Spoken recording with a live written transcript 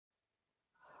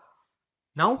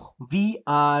Now we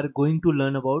are going to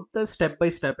learn about the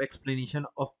step-by-step explanation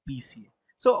of PCA.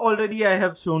 So already I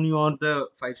have shown you all the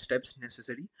 5 steps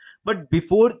necessary. But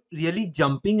before really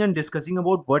jumping and discussing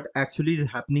about what actually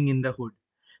is happening in the hood,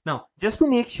 now just to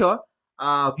make sure,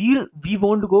 we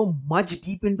won't go much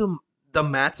deep into the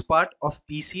maths part of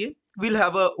PCA. We'll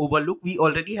have a overlook. We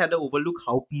already had an overlook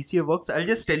how PCA works. I'll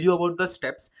just tell you about the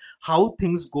steps, how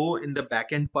things go in the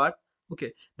back end part.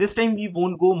 Okay, this time we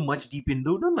won't go much deep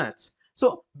into the maths.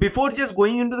 So before just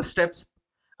going into the steps,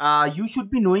 you should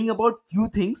be knowing about few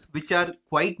things which are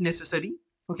quite necessary.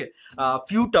 Okay,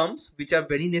 few terms which are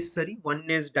very necessary. One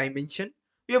is dimension.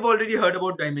 We have already heard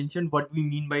about dimension. What we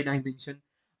mean by dimension?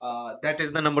 That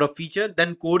is the number of feature.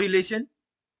 Then correlation.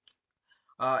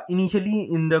 Initially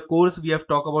in the course we have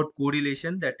talked about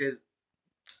correlation. That is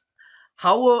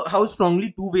how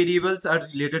strongly two variables are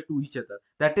related to each other.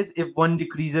 That is, if one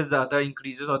decreases the other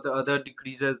increases, or the other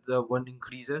decreases the one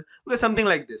increases. Okay, something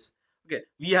like this. Okay,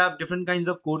 we have different kinds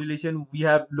of correlation. We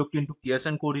have looked into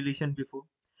Pearson correlation before.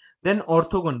 Then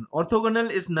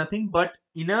orthogonal is nothing but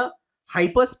in a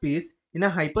hyperspace.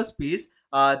 The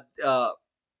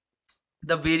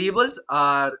variables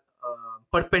are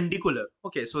perpendicular.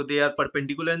 Okay, so they are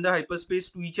perpendicular in the hyperspace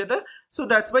to each other, so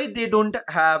that's why they don't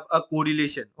have a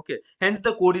correlation. Okay, hence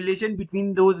the correlation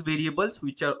between those variables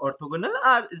which are orthogonal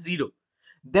are zero.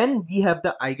 Then we have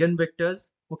the eigenvectors.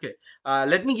 Okay,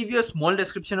 let me give you a small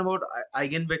description about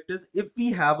eigenvectors. If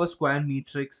we have a square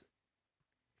matrix,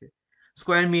 okay,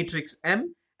 square matrix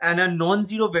M and a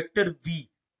non-zero vector V,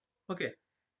 okay,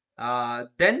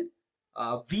 then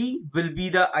V will be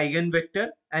the eigenvector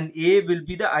and A will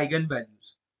be the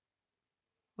eigenvalues.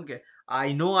 Okay,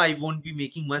 I know I won't be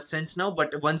making much sense now,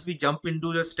 but once we jump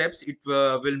into the steps, it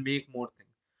will make more thing.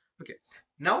 Okay,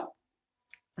 now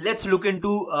let's look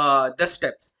into the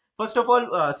steps. First of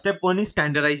all, step one is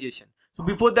standardization. So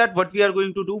before that, what we are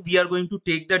going to do, we are going to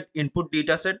take that input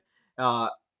data set, uh,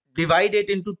 divide it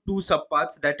into two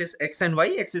subparts, that is X and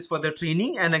Y. X is for the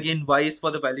training and again Y is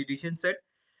for the validation set.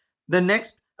 The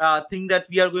next thing that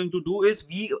we are going to do is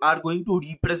we are going to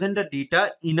represent the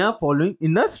data in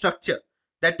a structure.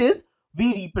 That is,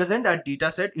 we represent our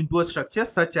data set into a structure,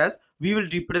 such as we will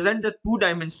represent the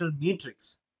two-dimensional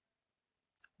matrix.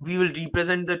 We will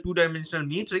represent the two-dimensional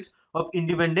matrix of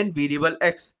independent variable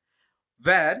X,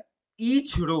 where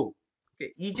each row,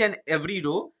 okay, each and every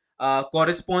row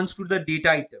corresponds to the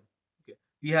data item. Okay,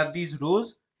 we have these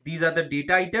rows. These are the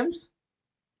data items.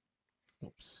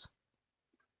 Oops.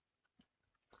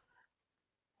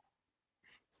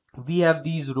 We have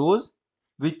these rows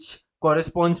which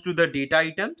corresponds to the data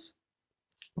items.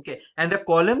 Okay, and the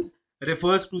columns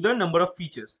refers to the number of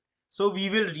features. So we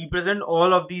will represent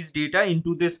all of these data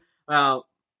into this uh,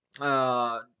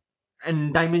 uh,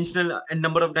 and dimensional and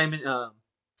number of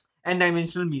and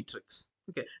dimensional matrix.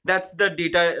 Okay, that's the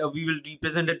data. We will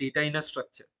represent the data in a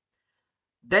structure.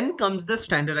 Then comes the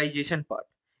standardization part.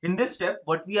 In this step,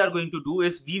 what we are going to do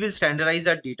is we will standardize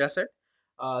our data set,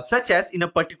 such as in a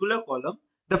particular column,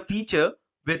 the feature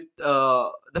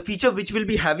the feature which will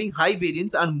be having high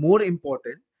variance are more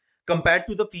important compared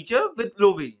to the feature with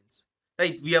low variance.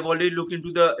 Right? We have already looked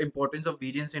into the importance of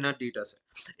variance in our data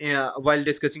set while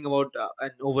discussing about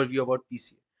an overview about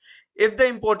PCA. If the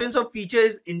importance of feature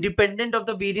is independent of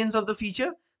the variance of the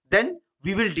feature, then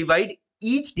we will divide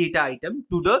each data item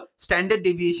to the standard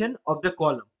deviation of the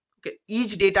column. Okay,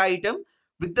 each data item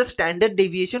with the standard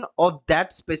deviation of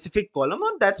that specific column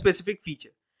or that specific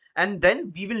feature, and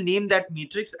then we will name that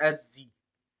matrix as Z.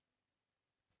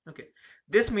 Okay,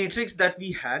 this matrix that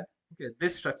we had, okay,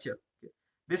 this structure, okay,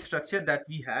 this structure that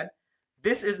we had,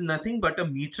 this is nothing but a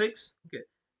matrix. Okay,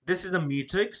 this is a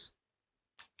matrix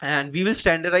and we will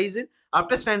standardize it.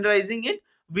 After standardizing it,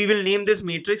 we will name this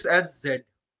matrix as Z.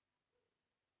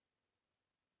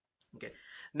 Okay,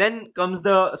 then comes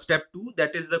the step 2,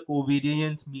 that is the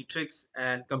covariance matrix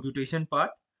and computation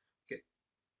part. Okay,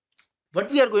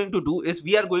 what we are going to do is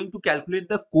we are going to calculate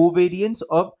the covariance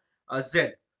of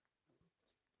Z.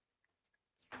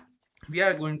 We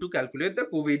are going to calculate the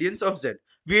covariance of Z.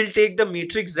 We will take the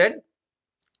matrix Z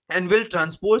and we'll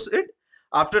transpose it.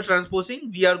 After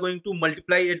transposing, we are going to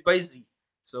multiply it by Z.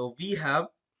 So we have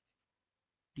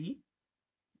T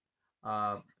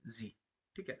Z.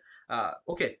 Okay.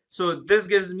 Okay, so this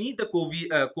gives me the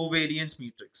covariance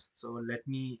matrix. So let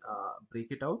me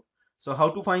break it out. So how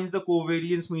to find the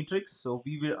covariance matrix? So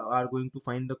are going to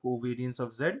find the covariance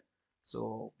of Z.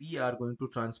 So we are going to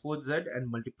transpose Z and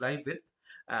multiply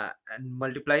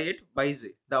it by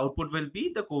Z. The output will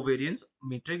be the covariance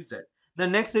matrix Z. The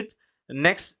next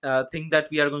Next thing that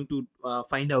we are going to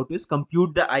find out is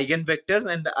compute the eigenvectors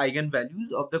and the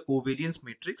eigenvalues of the covariance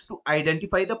matrix to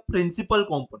identify the principal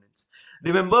components.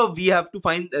 Remember, we have to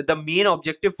find the main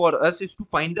objective for us is to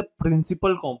find the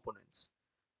principal components,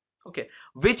 okay,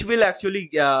 which will actually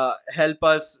help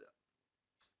us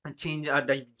change our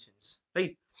dimensions,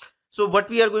 right? So what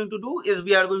we are going to do is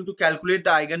we are going to calculate the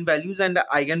eigenvalues and the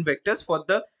eigenvectors for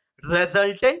the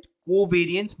resultant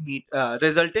covariance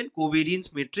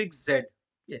matrix Z.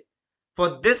 Yeah.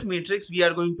 For this matrix, we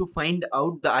are going to find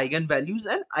out the eigenvalues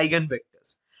and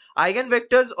eigenvectors.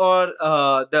 Eigenvectors or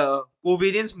the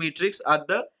covariance matrix are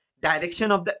the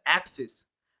direction of the axis.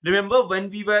 Remember, when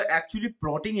we were actually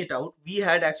plotting it out, we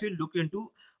had actually looked into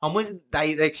how much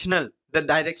directional the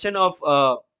direction of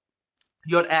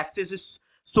your axis is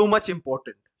so much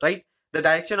important, right? The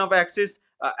direction of axis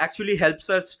actually helps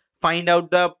us find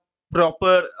out the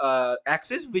proper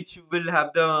axis which will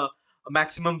have the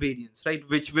maximum variance, right,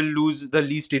 which will lose the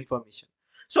least information.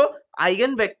 So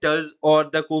eigenvectors or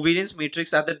the covariance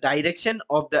matrix are the direction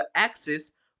of the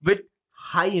axis with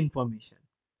high information,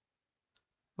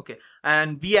 okay,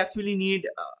 and we actually need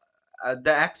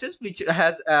the axis which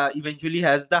has eventually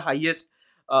has the highest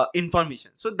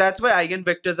information. So that's why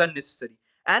eigenvectors are necessary,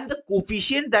 and the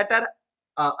coefficient that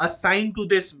are assigned to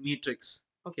this matrix,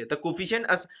 okay, the coefficient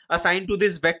assigned to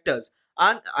these vectors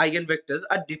and eigenvectors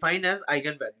are defined as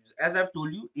eigenvalues. As I've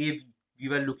told you, av, we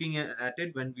were looking at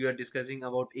it when we were discussing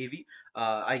about av,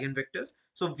 eigenvectors.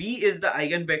 So v is the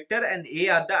eigenvector and a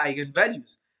are the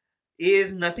eigenvalues. A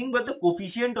is nothing but the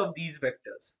coefficient of these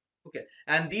vectors, okay,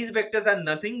 and these vectors are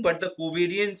nothing but the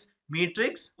covariance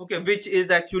matrix, okay, which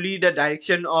is actually the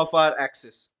direction of our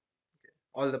axis, okay,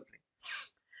 all the plane.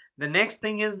 The next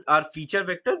thing is our feature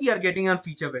vector. We are getting our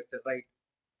feature vector, right?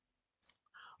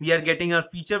 We are getting our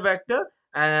feature vector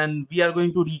and we are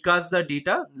going to recast the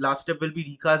data. Last step will be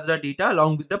recast the data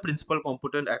along with the principal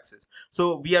component axis.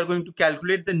 So we are going to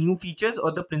calculate the new features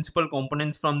or the principal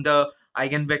components from the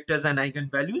eigenvectors and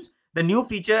eigenvalues. The new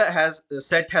feature has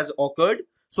set has occurred,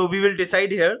 so we will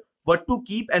decide here what to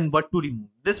keep and what to remove.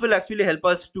 This will actually help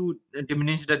us to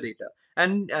diminish the data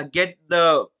and get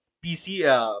the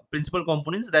pc principal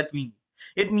components that we need.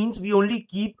 It means we only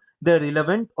keep the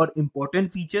relevant or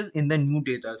important features in the new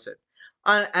data set,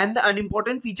 and the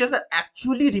unimportant features are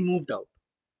actually removed out,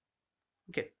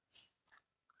 okay.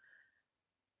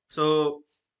 So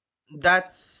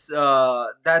that's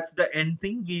the end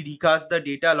thing. We recast the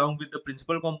data along with the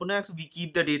principal components. We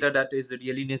keep the data that is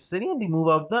really necessary and remove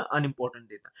out the unimportant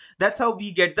data. That's how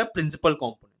we get the principal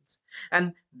components,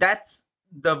 and that's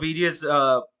the various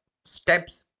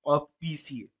steps of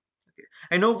pca. Okay,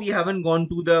 I know we haven't gone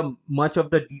to the much of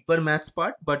the deeper maths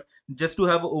part, but just to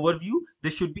have an overview,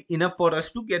 this should be enough for us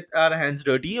to get our hands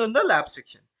dirty on the lab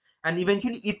section. And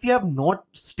eventually, if you have not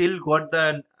still got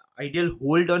the ideal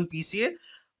hold on pca,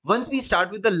 once we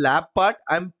start with the lab part,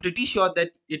 I'm pretty sure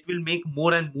that it will make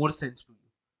more and more sense to you.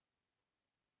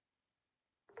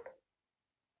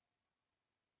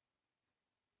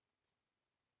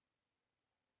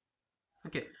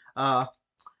 Okay.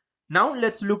 Now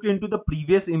let's look into the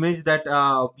previous image that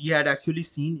we had actually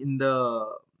seen in the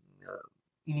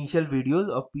initial videos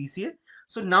of PCA.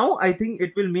 So now I think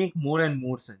it will make more and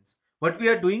more sense. What we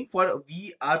are doing, for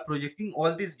we are projecting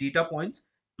all these data points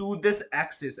to this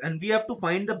axis, and we have to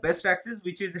find the best axis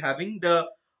which is having the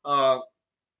uh,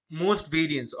 most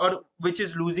variance or which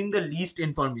is losing the least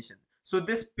information. So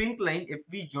this pink line, if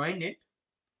we join it,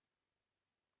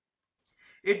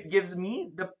 it gives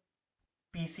me the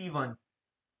PC1.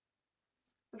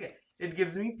 Okay, it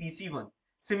gives me PC1.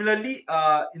 Similarly,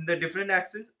 in the different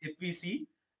axis, if we see,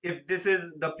 if this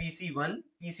is the PC1,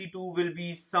 PC2 will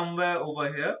be somewhere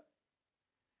over here.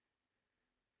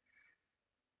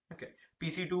 Okay,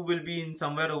 PC2 will be in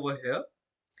somewhere over here,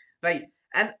 right?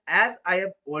 And as I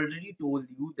have already told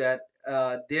you that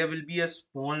there will be a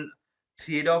small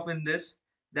trade-off in this,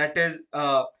 that is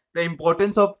the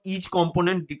importance of each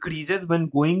component decreases when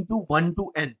going to 1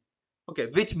 to n. Okay,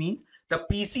 which means the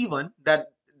PC1,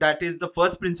 that is the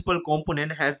first principal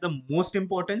component, has the most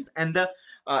importance, and the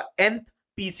nth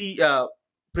PC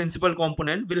principal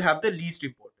component will have the least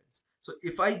importance. So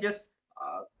if I just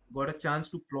got a chance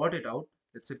to plot it out,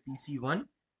 let's say PC1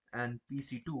 and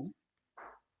PC2,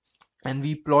 and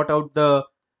we plot out the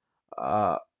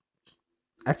uh,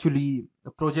 actually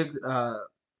project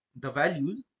the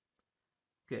values,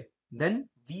 okay, then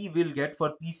we will get,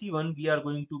 for PC1 we are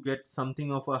going to get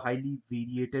something of a highly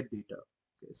variated data,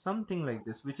 okay, something like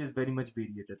this, which is very much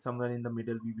variated. Somewhere in the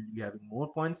middle we will be having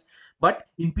more points, but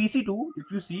in PC2,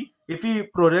 if you see, if we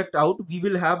project out, we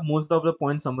will have most of the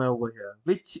points somewhere over here,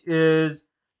 which is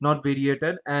not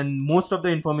variated, and most of the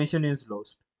information is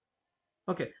lost.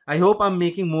 Okay, I hope I'm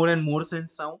making more and more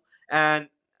sense now. And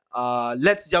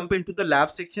let's jump into the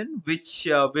lab section, which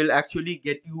will actually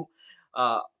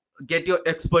uh, get your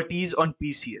expertise on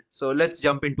PCA. So let's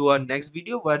jump into our next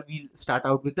video where we'll start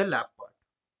out with the lab part.